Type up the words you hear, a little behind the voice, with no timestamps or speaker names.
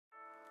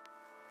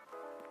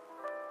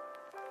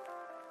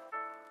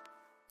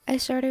I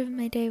started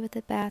my day with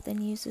a bath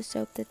and used the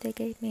soap that they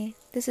gave me.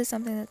 This is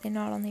something that they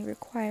not only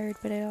required,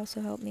 but it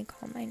also helped me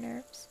calm my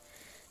nerves.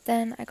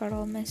 Then I got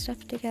all of my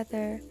stuff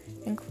together,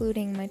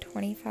 including my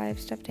 25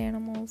 stuffed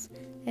animals,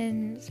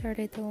 and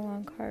started the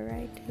long car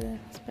ride to the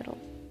hospital.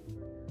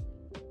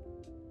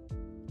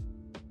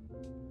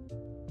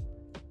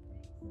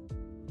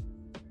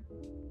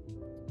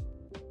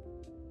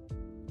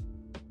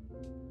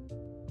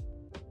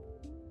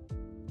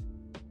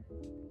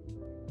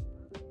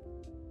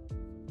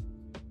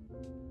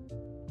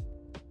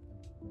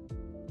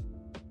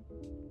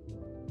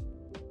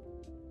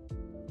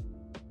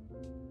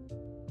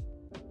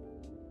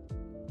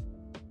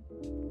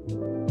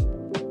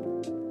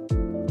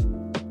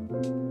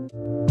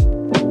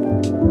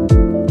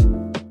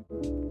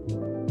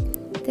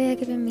 They had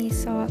given me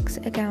socks,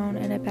 a gown,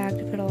 and a bag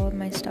to put all of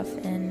my stuff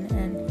in,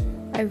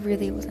 and I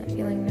really wasn't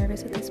feeling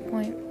nervous at this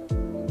point.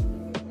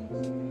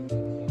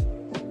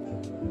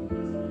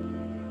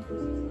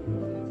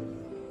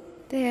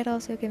 They had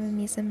also given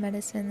me some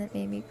medicine that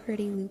made me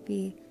pretty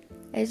loopy.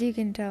 As you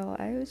can tell,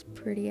 I was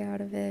pretty out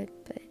of it,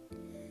 but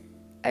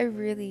I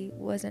really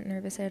wasn't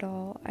nervous at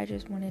all. I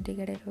just wanted to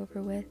get it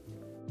over with.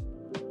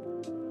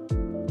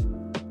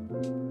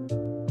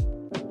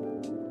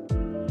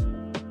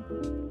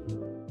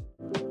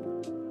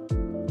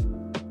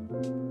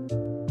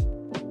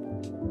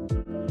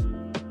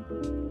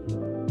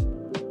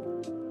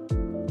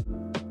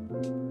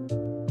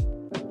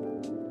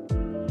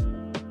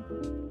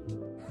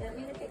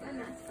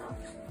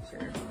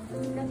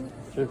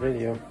 Good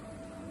video.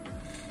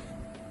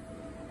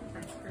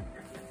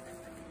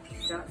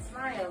 Don't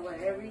smile,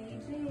 whatever you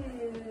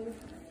do.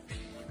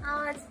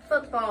 Oh, it's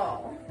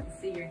football. Let's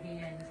see your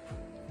hand.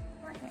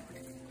 What hand?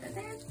 Is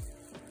there?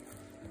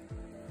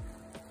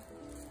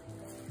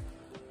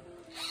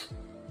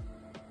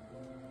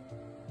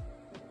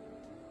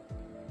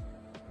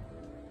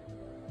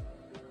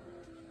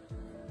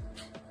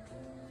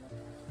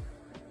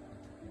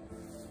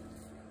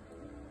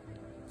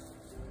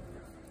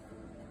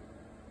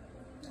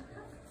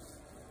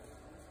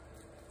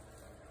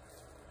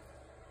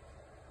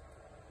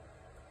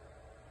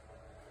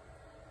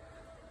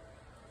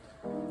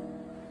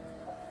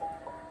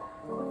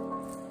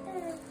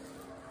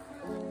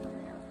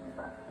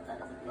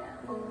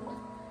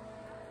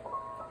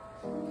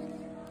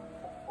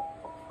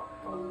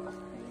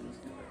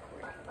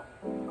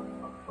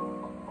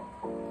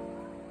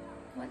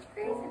 What's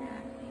Grey's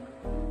Anatomy?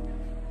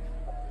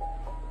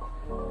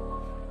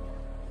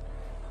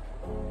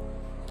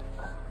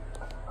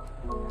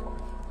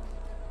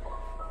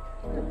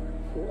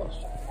 Who else?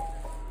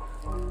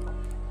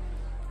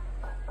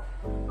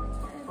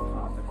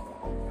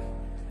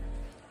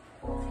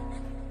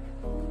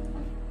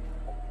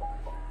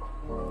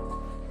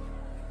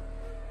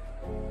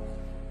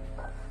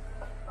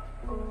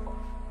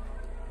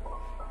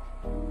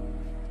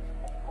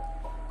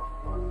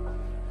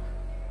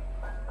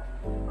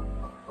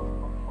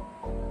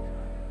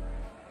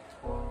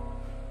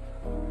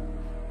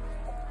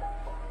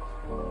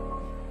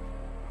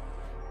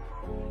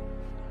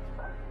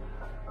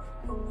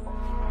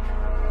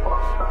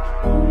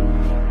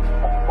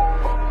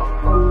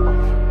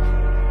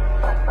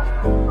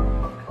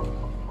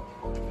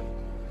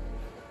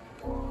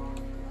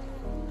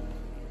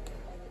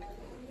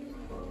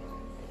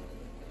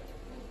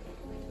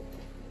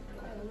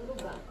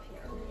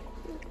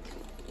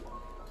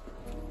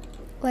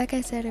 Like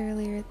I said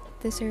earlier,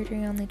 the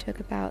surgery only took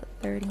about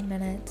 30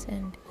 minutes,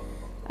 and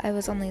I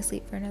was only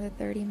asleep for another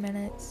 30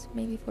 minutes,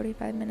 maybe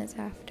 45 minutes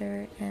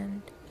after,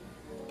 and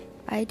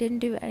I didn't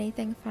do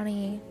anything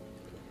funny.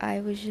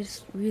 I was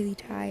just really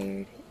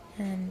tired,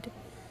 and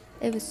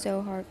it was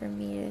so hard for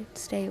me to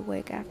stay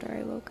awake after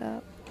I woke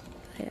up.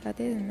 But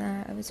other than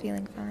that, I was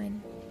feeling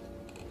fine.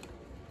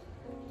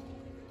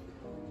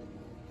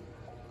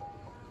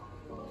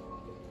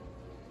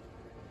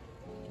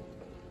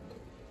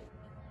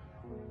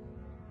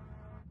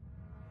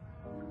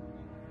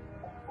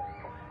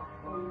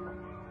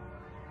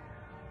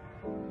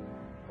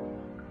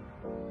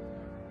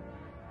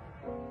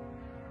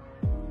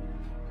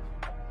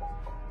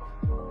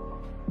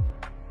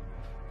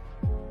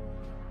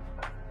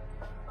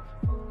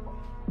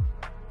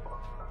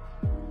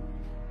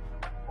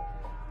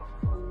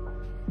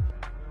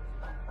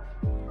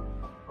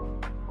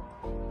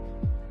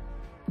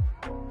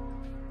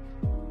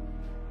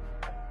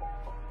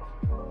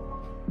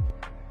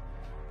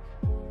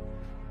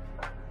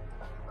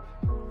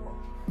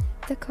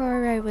 The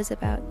car ride was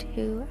about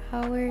 2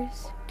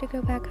 hours to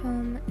go back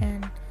home,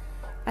 and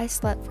I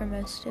slept for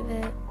most of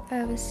it.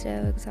 I was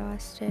so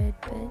exhausted,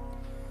 but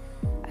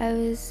I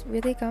was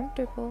really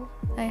comfortable.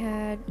 I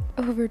had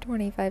over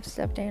 25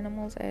 stuffed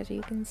animals, as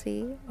you can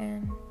see,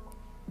 and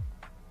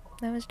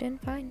I was doing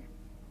fine.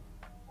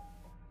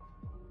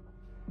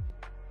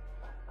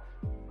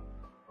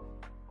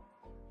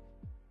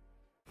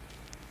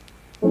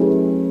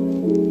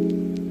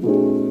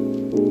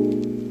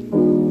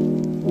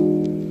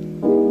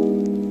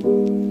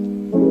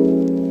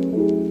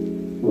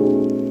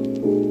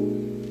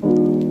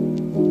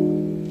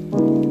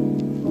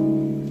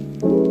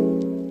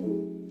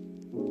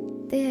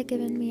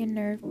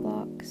 nerve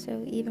block,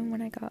 so even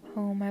when I got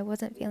home, I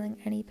wasn't feeling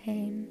any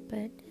pain,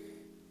 but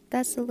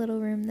that's the little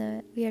room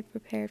that we had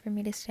prepared for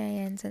me to stay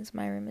in since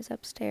my room is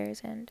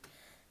upstairs, and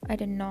I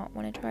did not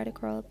want to try to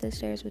crawl up the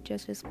stairs with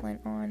just a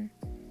splint on.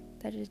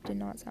 That just did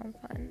not sound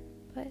fun,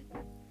 but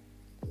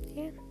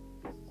yeah.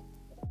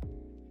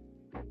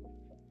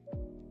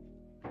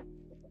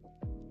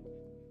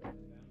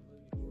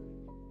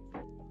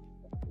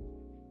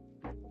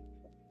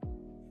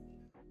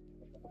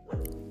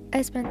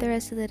 I spent the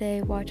rest of the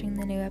day watching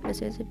the new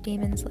episodes of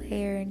Demon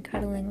Slayer and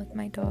cuddling with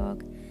my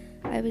dog.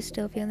 I was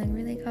still feeling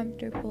really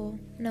comfortable,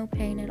 no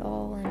pain at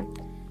all, and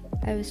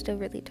I was still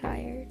really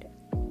tired.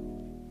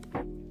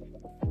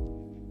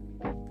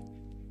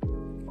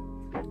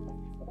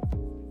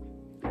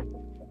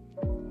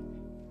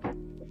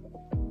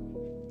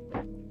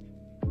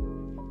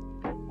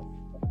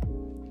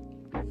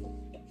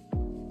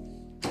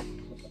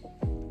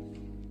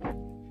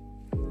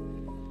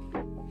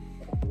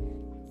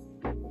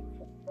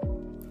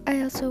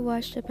 I also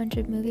watched a bunch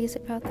of movies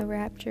about the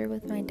rapture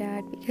with my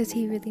dad because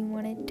he really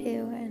wanted to,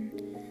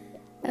 and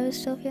I was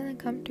still feeling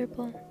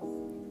comfortable.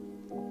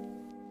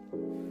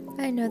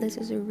 I know this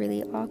is a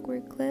really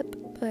awkward clip,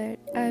 but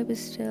I was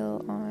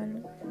still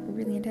on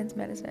really intense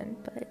medicine,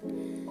 but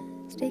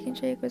steak and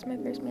shake was my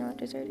first meal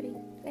after surgery.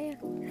 So yeah.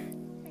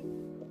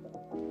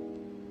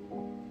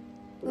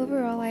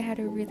 Overall, I had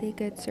a really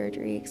good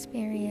surgery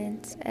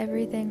experience.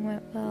 Everything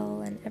went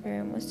well and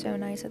everyone was so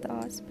nice at the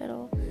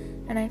hospital,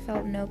 and I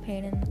felt no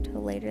pain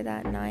until later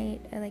that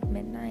night at like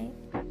midnight.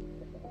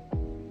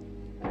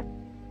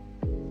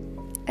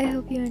 I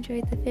hope you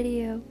enjoyed the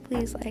video.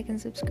 Please like and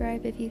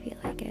subscribe if you feel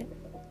like it.